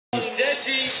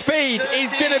Speed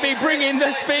is going to be bringing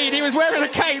the speed. He was wearing a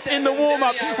cape in the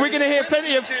warm-up. We're going to hear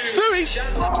plenty of Suey.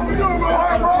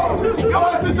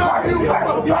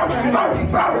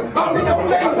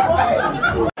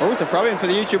 Also throw-in for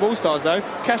the YouTube All-Stars though.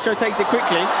 Castro takes it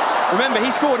quickly. Remember,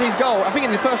 he scored his goal, I think,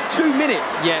 in the first 2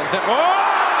 minutes. Yeah. Wow.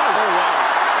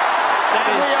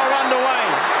 And we are underway.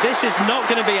 This is not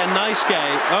going to be a nice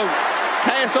game. Oh.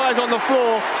 KSI's on the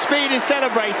floor, Speed is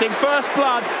celebrating, first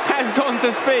blood has gone to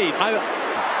Speed.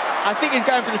 I think he's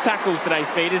going for the tackles today,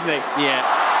 Speed, isn't he? Yeah.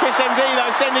 Chris MD,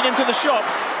 though, sending him to the shops.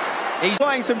 He's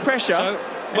applying some pressure. So,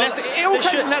 well,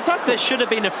 there should have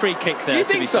been a free kick there. Do you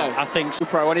think so? I think so.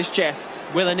 Pro on his chest.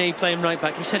 Willeney playing right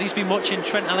back. He said he's been watching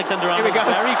Trent Alexander-Arnold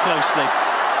very closely.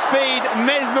 Speed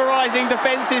mesmerising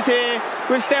defences here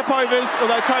with step-overs,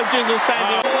 although Tobe Jizzle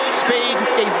standing on. Speed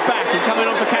is back, he's coming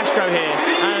on for Castro here.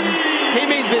 And he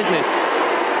means business.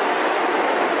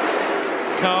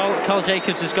 Carl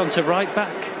Jacobs has gone to right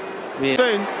back.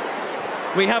 Soon.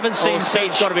 We haven't seen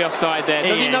Speed's got to be offside there.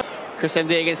 Does he know? Chris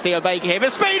MD against Theo Baker here,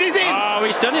 but Speed is in! Oh,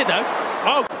 he's done it though.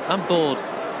 Oh, I'm bored.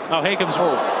 Oh, here comes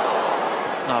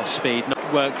Oh, Speed.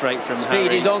 Not work great from Speed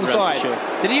Harry is onside.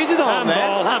 Did he use his arm there?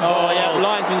 Handball. Oh, yeah,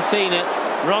 linesman's seen it.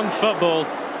 Wrong football.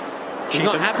 He's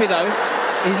not happy though.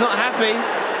 He's not happy.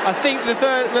 I think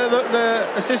the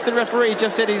assistant referee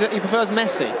just said he prefers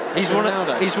Messi. He's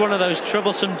one of those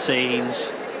troublesome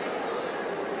teens.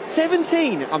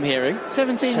 17, I'm hearing.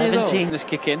 17 years old. This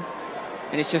kick in,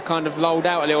 and it's just kind of lulled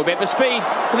out a little bit. But Speed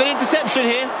with an interception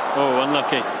here. Oh,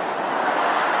 unlucky.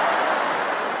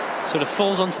 Sort of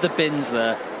falls onto the bins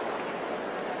there.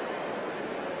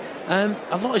 A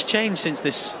lot has changed since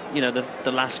this,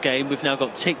 the last game. We've now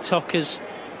got TikTokers,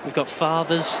 we've got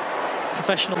fathers,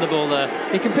 professional on the ball there.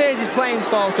 He compares his playing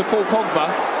style to Paul Pogba.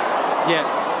 Yeah.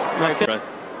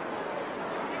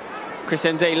 Chris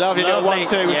MD, lovely little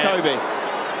 1-2 with Toby.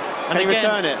 And they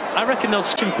return it. I reckon they'll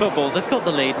stream football. They've got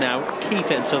the lead now. Keep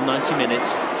it until 90 minutes.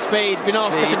 Speed, been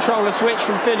asked to control a switch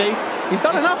from Philly. He's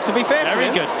done enough, to be fair to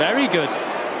him. Very good, very good.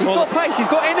 He's got pace, he's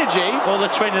got energy. All the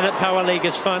training at Power League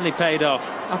has finally paid off.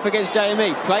 Up against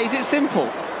JME, plays it simple.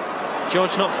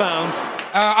 George not found.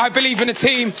 I believe in the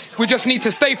team. We just need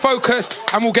to stay focused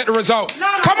and we'll get the result.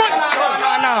 Come on!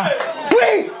 No.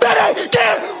 We better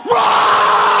get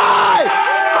right!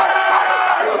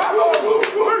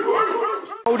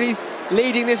 He's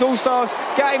leading this All-Stars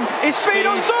game. Is Speed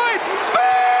onside? Speed!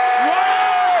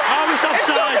 Oh, it's offside. It's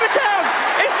not going to count.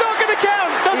 It's not going to count.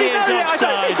 Does he know yet? I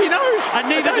don't think he knows. And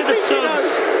neither do the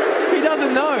subs. He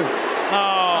doesn't know.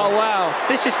 Oh, wow.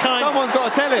 This is kind. Someone's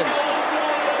got to tell him.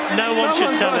 No one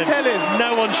should tell him.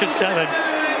 No one should tell him.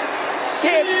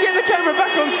 Get the camera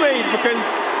back on Speed because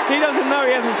he doesn't know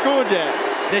he hasn't scored yet.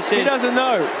 He doesn't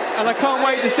know. And I can't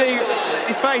wait to see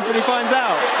his face when he finds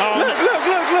out. Oh, look.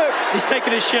 He's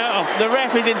taking his shirt off. The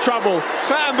ref is in trouble.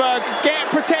 Clattenburg, get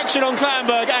protection on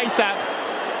Clattenburg ASAP.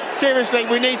 Seriously,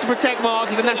 we need to protect Mark.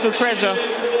 He's a national treasure.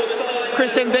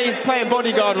 Chris MD is playing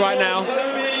bodyguard right now.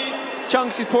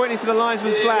 Chunks is pointing to the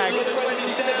linesman's flag.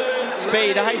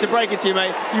 Speed, I hate to break it to you,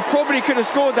 mate. You probably could have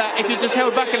scored that if you just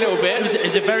held back a little bit. It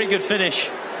was a very good finish.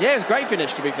 Yeah, it was a great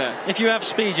finish, to be fair. If you have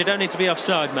speed, you don't need to be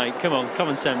offside, mate. Come on,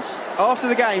 common sense. After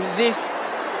the game, this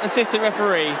assistant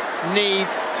referee needs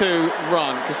to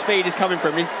run because Speed is coming for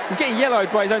him. He's getting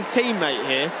yellowed by his own teammate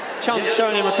here. Chunks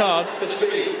showing him a card.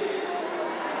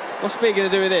 What's Speed going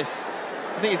to do with this?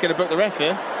 I think he's going to book the ref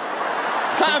here.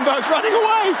 Clattenburg's running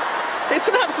away. It's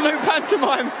an absolute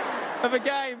pantomime of a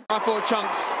game. I thought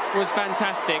Chunks was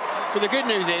fantastic, but the good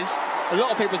news is a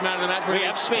lot of people's man of the match. We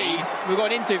have Speed. We've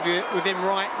got an interview with him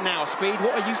right now. Speed,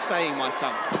 what are you saying, my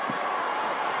son?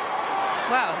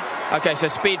 Wow. Okay, so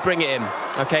Speed, bring it in.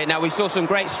 Okay, now we saw some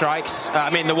great strikes.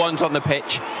 The ones on the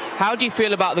pitch. How do you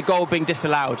feel about the goal being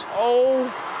disallowed? Oh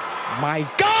my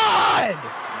God!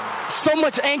 So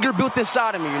much anger built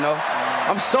inside of me,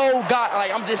 I'm so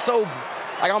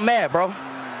I'm mad, bro.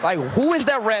 Like, who is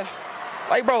that ref?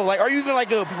 Like, bro, are you even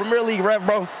like a Premier League ref,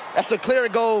 bro? That's a clear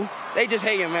goal. They just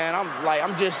hate him, man.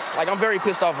 I'm very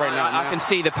pissed off right now. I can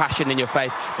see the passion in your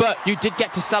face. But you did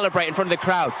get to celebrate in front of the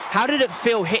crowd. How did it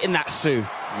feel hitting that Sue?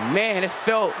 Man, it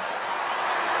felt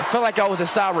like I was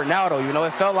inside Ronaldo,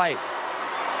 It felt like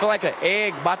an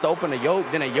egg about to open a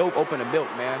yolk, then a yolk open a milk,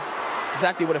 man.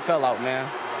 Exactly what it felt like, man.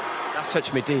 That's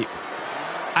touched me deep.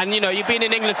 And, you've been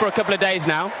in England for a couple of days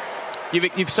now.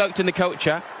 You've soaked in the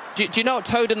culture. Do you know what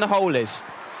toad in the hole is?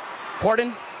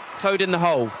 Pardon? Toad in the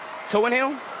hole. Toe in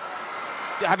hell?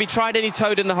 Have you tried any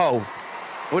toad in the hole?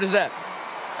 What is that?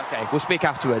 Okay, we'll speak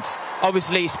afterwards.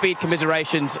 Obviously, Speed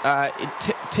commiserations,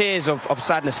 tears of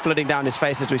sadness flooding down his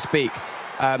face as we speak.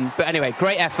 But anyway,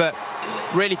 great effort.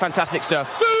 Really fantastic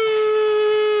stuff.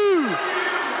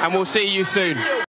 and we'll see you soon.